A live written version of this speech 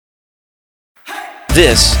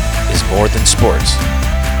This is More Than Sports.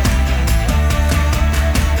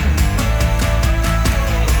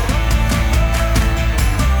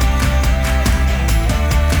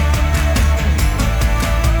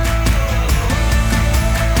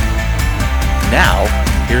 Now,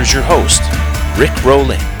 here's your host, Rick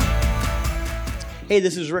Rowland. Hey,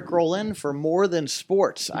 this is Rick Rowland for More Than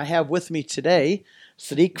Sports. I have with me today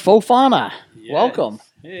Sadiq Fofana. Yes. Welcome.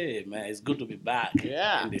 Hey, man, it's good to be back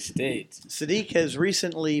Yeah. in the States. Sadiq has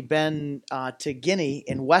recently been to Guinea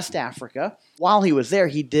in West Africa. While he was there,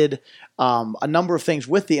 he did a number of things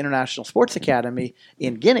with the International Sports Academy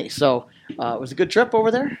in Guinea. So it was a good trip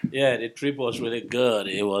over there? Yeah, the trip was really good.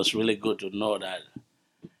 It was really good to know that,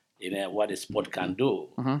 what the sport can do,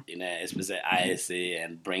 especially ISA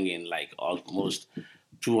and bringing like almost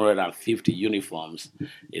 250 uniforms,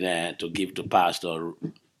 to give to Pastor,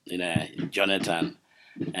 Jonathan,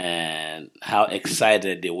 and how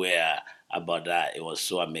excited they were about that. It was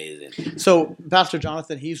so amazing. So Pastor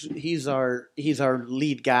Jonathan, he's our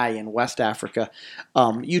lead guy in West Africa.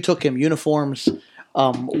 You took him uniforms.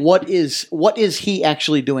 What is he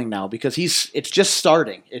actually doing now? Because it's just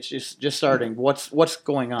starting. It's just starting. What's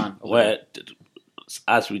going on? Well,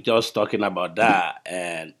 as we just talking about that,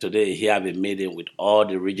 and today he have a meeting with all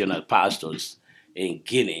the regional pastors in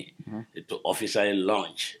Guinea to officially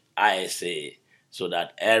launch ISA, so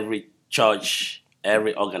that every church,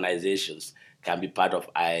 every organizations can be part of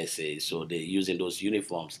ISA. So they're using those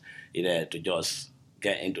uniforms, to just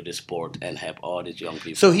get into the sport and help all these young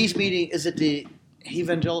people. So he's meeting. Is it the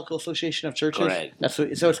Evangelical Association of Churches? Correct. So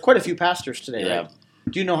it's quite a few pastors today, Yeah. right?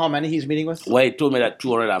 Do you know how many he's meeting with? Well, he told me that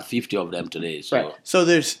 250 of them today. So.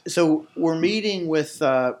 Right. So we're meeting with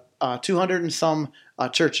 200 and some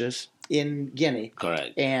churches in Guinea.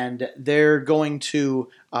 Correct. And they're going to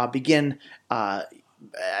begin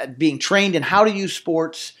being trained in how to use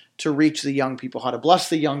sports to reach the young people, how to bless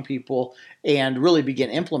the young people, and really begin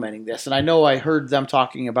implementing this. And I know I heard them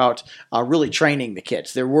talking about really training the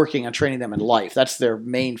kids. They're working on training them in life. That's their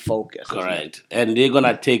main focus. Correct. And they're going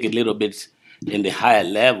to take it a little bit in the higher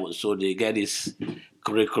level, so they get this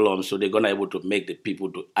curriculum, so they're going to be able to make the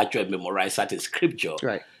people to actually memorize certain scripture,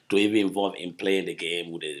 Right. to even involve in playing the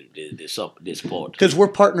game with the sport. Because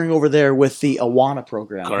we're partnering over there with the Awana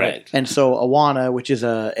program. Correct. Right? And so Awana, which is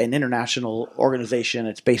an international organization,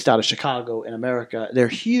 it's based out of Chicago in America. They're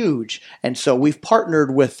huge. And so we've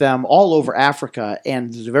partnered with them all over Africa,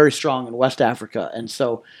 and they're very strong in West Africa. And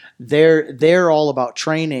so they're all about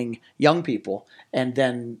training young people. And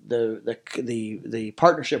then the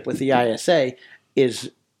partnership with the ISA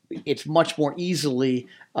it's much more easily,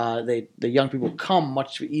 the young people come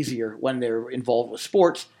much easier when they're involved with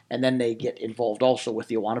sports, and then they get involved also with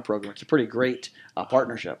the Awana program. It's a pretty great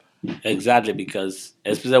partnership. Exactly, because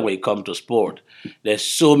especially when it comes to sport, there's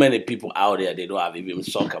so many people out there, they don't have even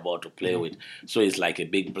soccer ball to play with. So it's like a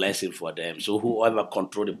big blessing for them. So whoever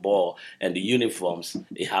control the ball and the uniforms,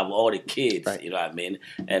 they have all the kids, Right. you know what I mean?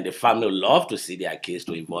 And the family love to see their kids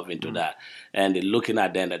to involve into that. And they're looking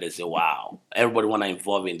at them and they say, wow, everybody want to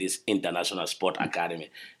involve in this international sport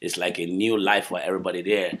academy. It's like a new life for everybody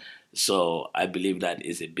there. So I believe that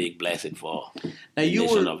is a big blessing for Now the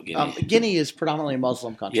nation of Guinea. Guinea is predominantly a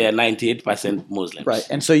Muslim country. Yeah, 98% Muslims. Right.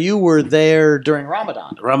 And so you were there during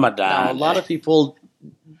Ramadan. Ramadan. Now, a lot of people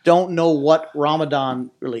don't know what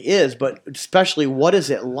Ramadan really is, but especially what is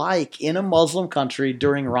it like in a Muslim country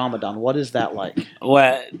during Ramadan? What is that like?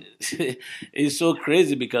 Well, it's so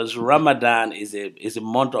crazy because Ramadan is a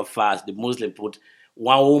month of fast. The Muslim put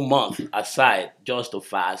 1 whole month aside just to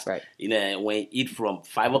fast. Right. When you eat from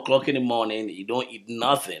 5 o'clock in the morning, you don't eat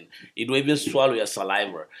nothing. You don't even swallow your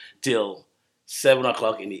saliva till 7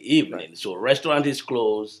 o'clock in the evening. Right. So restaurant is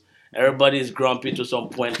closed. Everybody is grumpy to some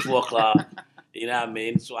point, 2 o'clock. You know what I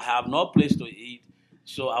mean? So I have no place to eat.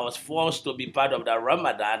 So I was forced to be part of that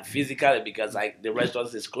Ramadan physically because the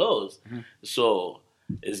restaurant is closed. So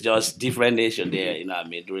it's just different nation there, you know what I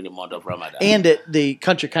mean, during the month of Ramadan. And the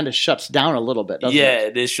country kind of shuts down a little bit, doesn't it? Yeah,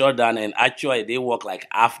 they shut down, and actually they work like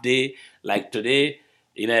half day. Like today,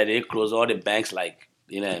 they close all the banks like,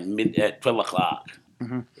 12 o'clock.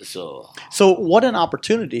 So what an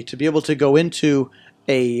opportunity to be able to go into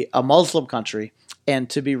a Muslim country and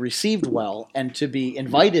to be received well and to be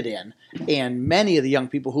invited in. And many of the young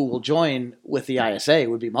people who will join with the ISA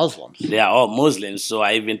would be Muslims. they are all Muslims, so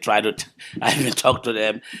I even talk to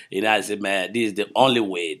them. I said, man, this is the only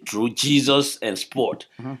way through Jesus and sport.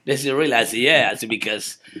 They say, really? I said, yeah. I said,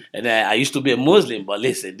 because I used to be a Muslim, but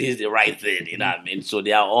listen, this is the right thing. You know what I mean? So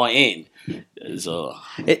they are all in. So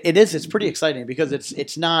It is. It's pretty exciting because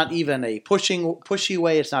it's not even a pushy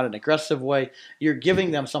way. It's not an aggressive way. You're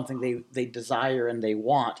giving them something they desire and they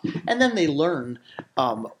want, and then they learn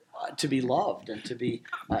to be loved and to be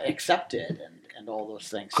accepted and all those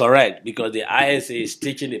things. correct, because the ISA is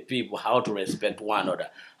teaching the people how to respect one another,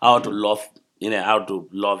 how to love, how to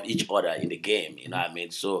love each other in the game. You know what I mean?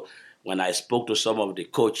 So when I spoke to some of the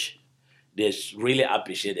coach, they really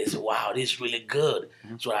appreciate it. They say, wow, this is really good.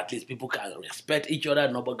 So at least people can respect each other,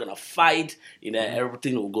 nobody gonna fight,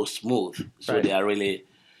 everything will go smooth. So Right. they are really,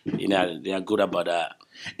 they are good about that.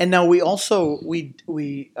 And now we also we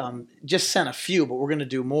just sent a few, but we're going to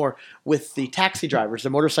do more with the taxi drivers, the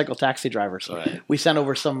motorcycle taxi drivers. Right. We sent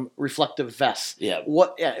over some reflective vests. Yeah.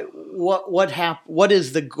 What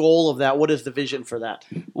is the goal of that? What is the vision for that?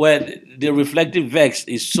 Well, the reflective vest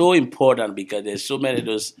is so important because there's so many of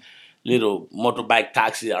those little motorbike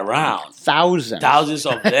taxis around. Thousands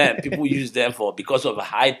of them. People use them because of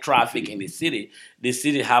high traffic in the city. The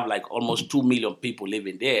city have like almost 2 million people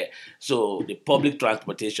living there. So the public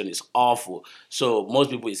transportation is awful. So most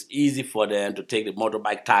people, it's easy for them to take the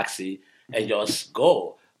motorbike taxi and just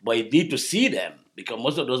go. But you need to see them because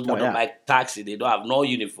most of those motorbike taxis, they don't have no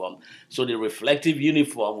uniform. So the reflective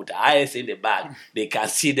uniform with the IS in the back, they can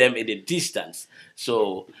see them in the distance.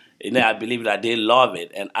 So I believe that they love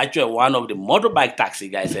it. And actually, one of the motorbike taxi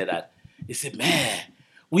guys said that. He said, man,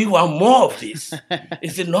 we want more of this. He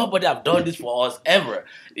said, nobody have done this for us ever.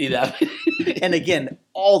 And again,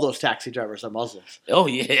 all those taxi drivers are Muslims. Oh,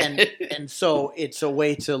 yeah. And so it's a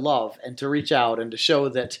way to love and to reach out and to show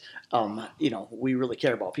that, we really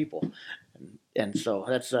care about people. And so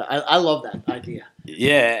that's I love that idea.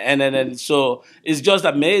 Yeah, and then so it's just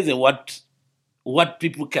amazing what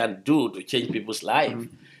people can do to change people's life.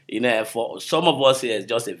 For some of us here, it's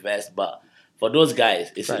just a vest, but for those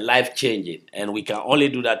guys, it's life changing, and we can only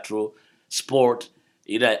do that through sport.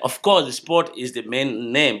 Of course, the sport is the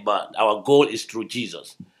main name, but our goal is through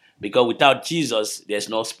Jesus, because without Jesus, there's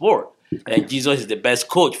no sport, and Jesus is the best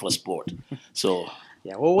coach for sport. So.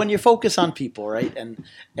 Yeah, well, when you focus on people, right,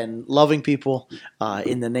 and loving people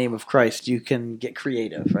in the name of Christ, you can get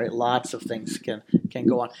creative, right? Lots of things can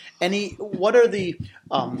go on. What are the,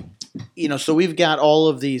 so we've got all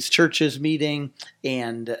of these churches meeting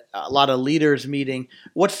and a lot of leaders meeting.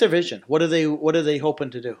 What's their vision? What are they hoping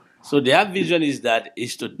to do? So their vision is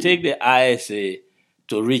to take the ISA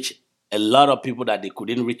to reach a lot of people that they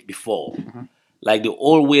couldn't reach before. Mm-hmm. Like the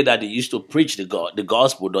old way that they used to preach the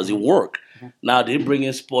gospel doesn't work. Mm-hmm. Now they bring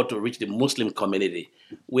in sport to reach the Muslim community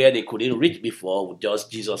where they couldn't reach before with just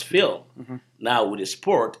Jesus film. Mm-hmm. Now with the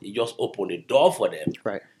sport, it just opened the door for them.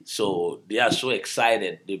 Right. So they are so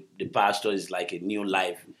excited. The pastor is like a new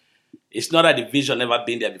life. It's not that the vision never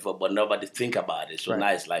been there before, but nobody think about it. So now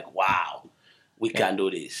it's like, wow, we can do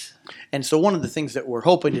this. And so one of the things that we're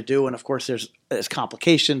hoping to do, and of course there's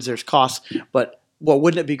complications, there's costs, but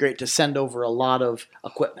wouldn't it be great to send over a lot of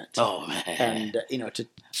equipment? Oh, man. And, to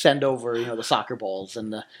send over, the soccer balls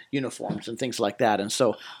and the uniforms and things like that. And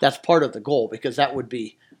so that's part of the goal, because that would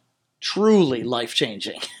be truly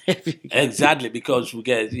life-changing. Exactly, because we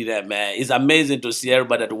get, man, it's amazing to see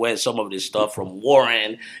everybody that wears some of this stuff from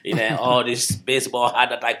Warren, all this baseball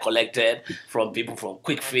hat that I collected from people from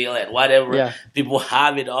Quickfield and whatever. Yeah. People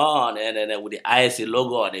have it on, and then with the ISA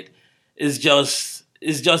logo on it. It's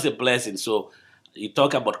just a blessing. So you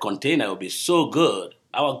talk about container, it will be so good.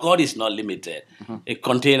 Our God is not limited. Mm-hmm. A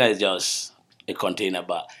container is just a container.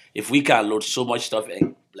 But if we can load so much stuff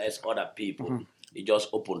and bless other people, mm-hmm. it just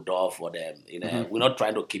open door for them. Mm-hmm. We're not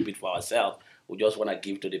trying to keep it for ourselves. We just want to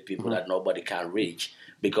give to the people mm-hmm. that nobody can reach,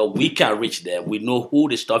 because we can reach them. We know who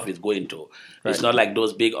the stuff is going to. Right. It's not like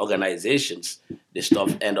those big organizations. The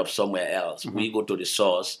stuff end up somewhere else. Mm-hmm. We go to the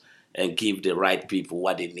source and give the right people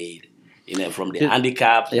what they need. From the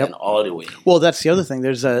handicapped and all the way. Well, that's the other thing.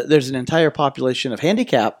 There's an entire population of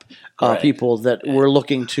handicap people that we're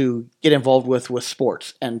looking to get involved with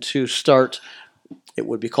sports and to start. It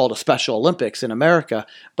would be called a Special Olympics in America,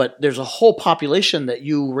 but there's a whole population that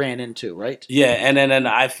you ran into, right? Yeah, and then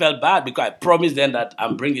I felt bad because I promised them that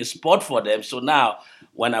I'm bringing sport for them. So now,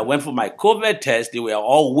 when I went for my COVID test, they were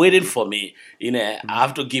all waiting for me. Mm-hmm. I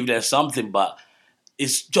have to give them something, but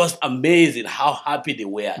it's just amazing how happy they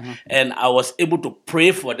were. Mm-hmm. And I was able to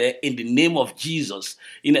pray for them in the name of Jesus.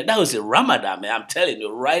 That was a Ramadan, man. I'm telling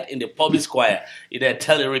you, right in the public square.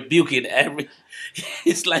 Rebuking every...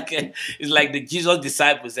 It's like the Jesus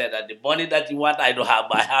disciples said that the money that you want, I don't have,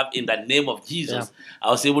 but I have in the name of Jesus. Yeah.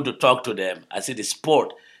 I was able to talk to them. I said the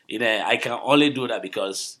sport, I can only do that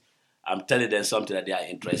because I'm telling them something that they are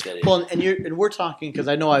interested in. Well, and we're talking, because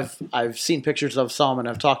I know I've seen pictures of some and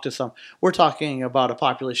I've talked to some. We're talking about a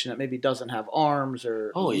population that maybe doesn't have arms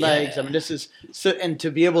or legs. Yeah. I mean, this is so, and to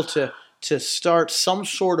be able to start some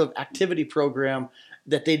sort of activity program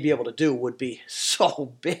that they'd be able to do would be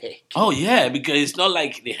so big. Oh yeah, because it's not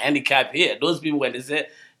like the handicap here. Those people, when they say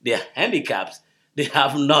they're handicaps, they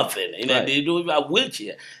have nothing. You know, Right. They don't even have a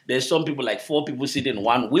wheelchair. There's some people, like 4 people sitting in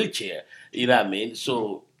one wheelchair. You know what I mean?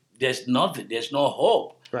 So there's nothing. There's no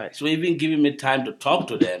hope. Right. So even giving me time to talk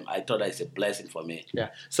to them, I thought that's a blessing for me. Yeah.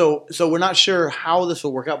 So we're not sure how this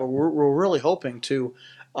will work out, but we're really hoping to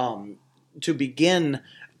begin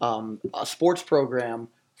a sports program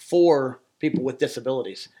for people with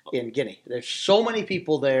disabilities in Guinea. There's so many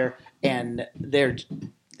people there, and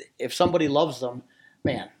if somebody loves them,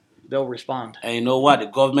 man, they'll respond. And you know what? The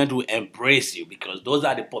government will embrace you because those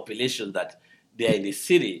are the populations that they're in the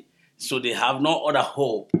city. So they have no other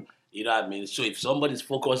hope. You know what I mean? So if somebody's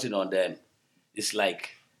focusing on them, it's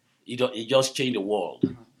like you just change the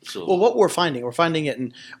world. So Well, what we're finding it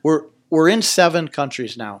in we're in 7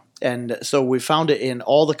 countries now, and so we found it in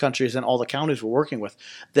all the countries and all the counties we're working with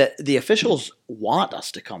that the officials want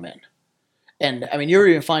us to come in. And I mean, you're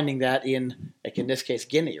even finding that in, like in this case,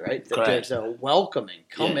 Guinea, right? That Correct. there's a welcoming,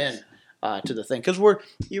 come Yes. in to the thing, because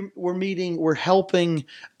we're meeting, we're helping,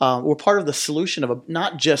 we're part of the solution of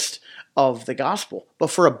not just of the gospel,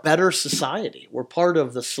 but for a better society. We're part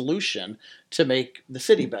of the solution to make the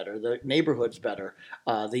city better, the neighborhoods better,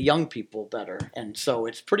 the young people better, and so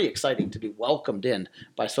it's pretty exciting to be welcomed in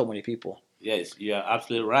by so many people. yes, you're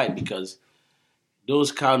absolutely right because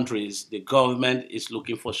those countries, the government is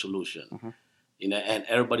looking for solution. Mm-hmm. You know, and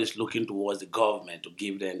everybody's looking towards the government to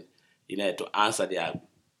give them, you know, to answer their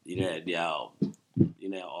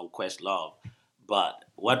on quest love. But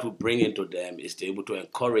what we bring into them is to able to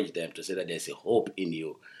encourage them to say that there's a hope in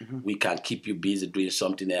you. Mm-hmm. We can keep you busy doing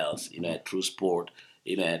something else, you know, through sport,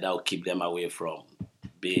 you know, that will keep them away from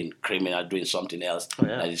being criminal, doing something else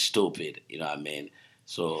that is stupid, you know what I mean?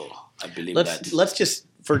 So I believe Let's just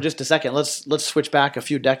for just a second. Let's switch back a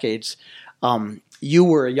few decades. You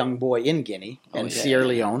were a young boy in Guinea and Sierra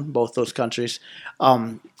Leone, both those countries.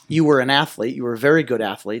 You were an athlete. You were a very good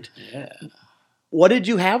athlete. Yeah. What did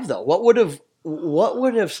you have though? What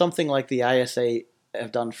would have something like the ISA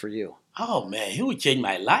have done for you? Oh man, he would change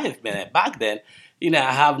my life, man. Back then, you know,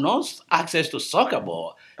 I have no access to soccer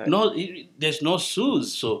ball. Right. No, there's no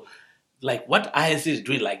shoes. So, like, what ISA is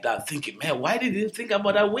doing like that, thinking, man, why did he think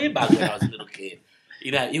about that way back when I was a little kid?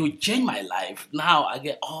 You know, it would change my life. Now I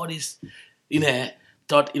get all this, you know,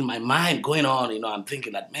 thought in my mind going on. You know, I'm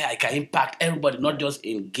thinking that, man, I can impact everybody, not just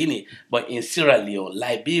in Guinea, but in Sierra Leone,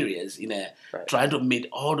 Liberia, you know, trying to meet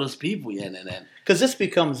all those people. Yeah, and then. Because this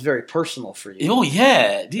becomes very personal for you. Oh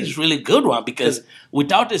yeah, this is really good one because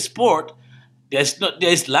without the sport,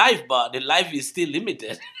 there's life, but the life is still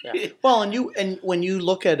limited. Yeah. Well, and when you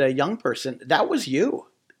look at a young person, that was you.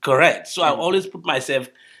 Correct. So I always put myself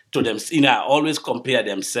to them. You know, I always compare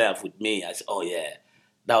themselves with me. I say, oh yeah,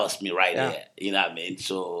 that was me right there. You know what I mean?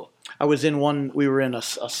 So I was in we were in a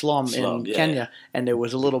slum in Kenya, and there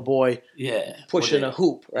was a little boy pushing a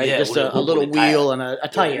hoop, right? Yeah, just with a little wheel and a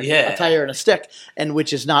tire, Yeah. a tire and a stick, and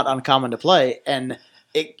which is not uncommon to play. And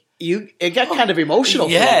it got kind of emotional.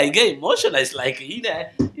 Yeah, for it get emotional. It's like, you know,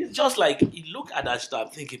 it's just like you look at that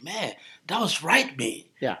stuff thinking, man, that was right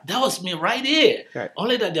me. Yeah. That was me right here. Right.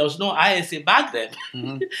 Only that there was no ISA back then.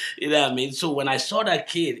 Mm-hmm. You know what I mean? So when I saw that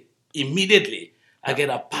kid, immediately I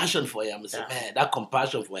get a passion for him. I say, man, that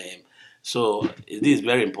compassion for him. So it is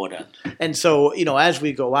very important. And so, you know, as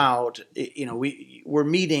we go out, you know, we're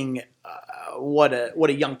meeting what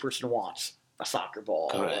a young person wants: a soccer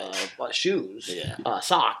ball, shoes,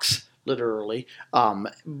 socks, literally.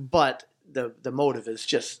 But the motive is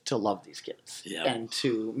just to love these kids and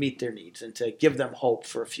to meet their needs and to give them hope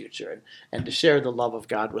for a future and to share the love of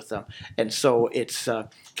God with them. And so it's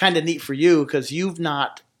kind of neat for you because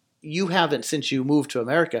you haven't, since you moved to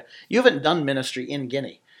America, you haven't done ministry in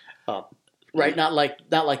Guinea. Right, not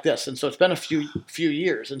like this, and so it's been a few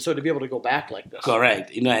years, and so to be able to go back like this,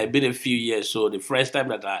 correct. You know, it's been a few years. So the first time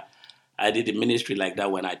that I did the ministry like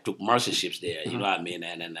that, when I took mercyships there, you know what I mean,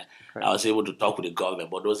 and I was able to talk with the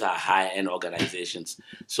government, but those are high end organizations.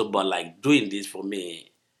 So, but like doing this for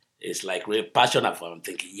me, it's like really passionate for me. I'm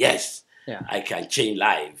thinking, yes, I can change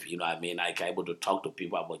life. You know what I mean? I can able to talk to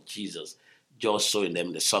people about Jesus, just showing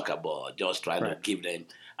them the soccer ball, just trying to give them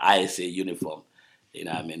ISA uniform. You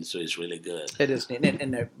know what I mean? So it's really good. It is.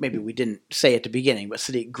 And maybe we didn't say at the beginning, but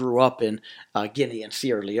Sadiq grew up in Guinea and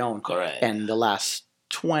Sierra Leone. Correct. And the last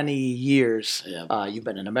 20 years. Yeah. You've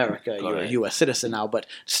been in America. You're a Correct. U.S. citizen now, but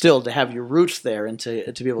still to have your roots there and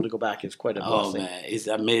to be able to go back is quite a Oh blessing. man, it's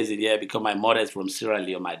amazing. Yeah, because my mother is from Sierra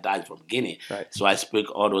Leone, my dad's from Guinea, Right. so I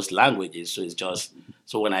speak all those languages. So it's just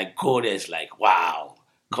so when I go there, it's like wow,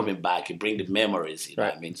 coming back, you bring the memories. You know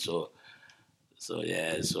what I mean? So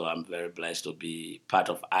yeah, so I'm very blessed to be part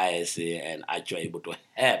of ISA and actually able to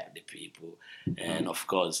help the people. And of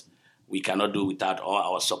course, we cannot do without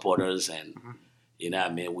all our supporters and. You know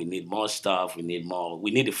what I mean? We need more stuff. We need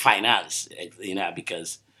the finance, you know,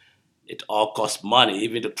 because it all costs money.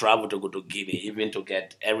 Even to travel to go to Guinea, even to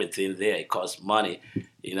get everything there, it costs money.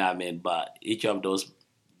 You know what I mean? But each of those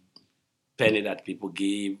penny that people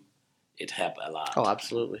give, it helps a lot. Oh,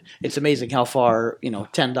 absolutely. It's amazing how far,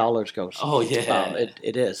 $10 goes. Oh, yeah.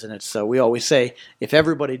 It is. And it's we always say, if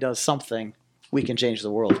everybody does something, we can change the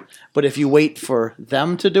world. But if you wait for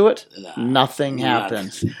them to do it, nothing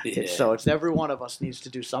happens. Yeah. So it's every one of us needs to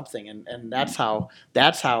do something, and that's how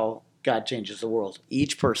God changes the world.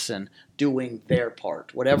 Each person doing their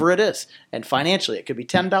part, whatever it is. And financially, it could be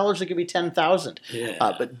 $10, it could be 10,000.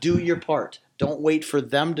 Yeah. But do your part. Don't wait for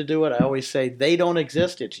them to do it. I always say they don't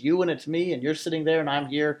exist. It's you and it's me, and you're sitting there and I'm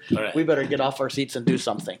here. Right. We better get off our seats and do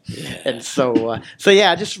something. Yeah. And so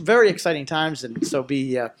yeah, just very exciting times. And so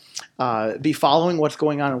be following what's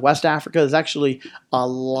going on in West Africa. There's actually a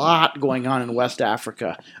lot going on in West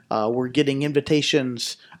Africa. We're getting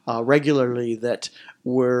invitations regularly that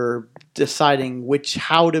we're deciding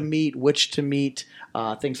how to meet, which to meet,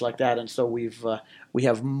 things like that. And so we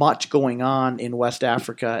have much going on in West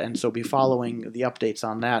Africa, and so be following the updates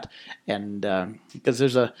on that. And because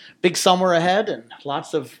there's a big summer ahead and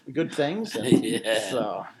lots of good things. And Yeah.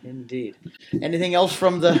 So indeed. Anything else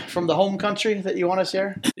from the home country that you want to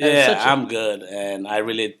share? Yeah, I'm good, and I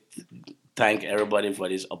really thank everybody for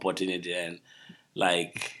this opportunity. And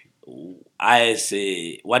like I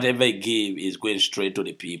say, whatever I give is going straight to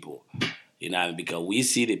the people. You know, because we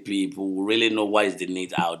see the people, we really know what is the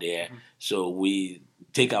need out there. So we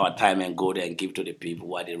take our time and go there and give to the people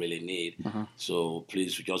what they really need. So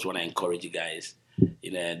please, we just want to encourage you guys,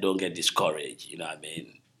 don't get discouraged. You know what I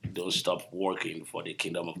mean? Don't stop working for the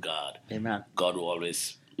kingdom of God. Amen. God will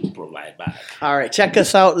always provide back. All right, check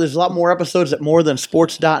us out. There's a lot more episodes at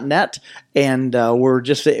morethansports.net, and we're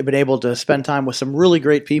just been able to spend time with some really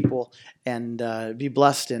great people and be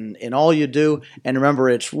blessed in all you do. And remember,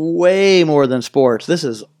 it's way more than sports. This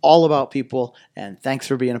is all about people, and thanks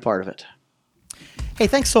for being a part of it. Hey,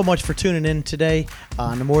 thanks so much for tuning in today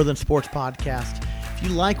on the More Than Sports podcast. If you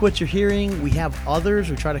like what you're hearing, we have others.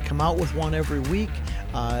 We try to come out with one every week.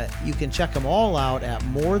 You can check them all out at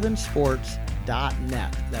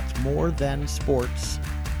morethansports.net. That's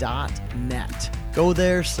morethansports.net. Go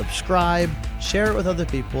there, subscribe, share it with other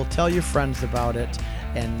people, tell your friends about it,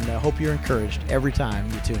 and hope you're encouraged every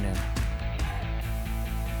time you tune in.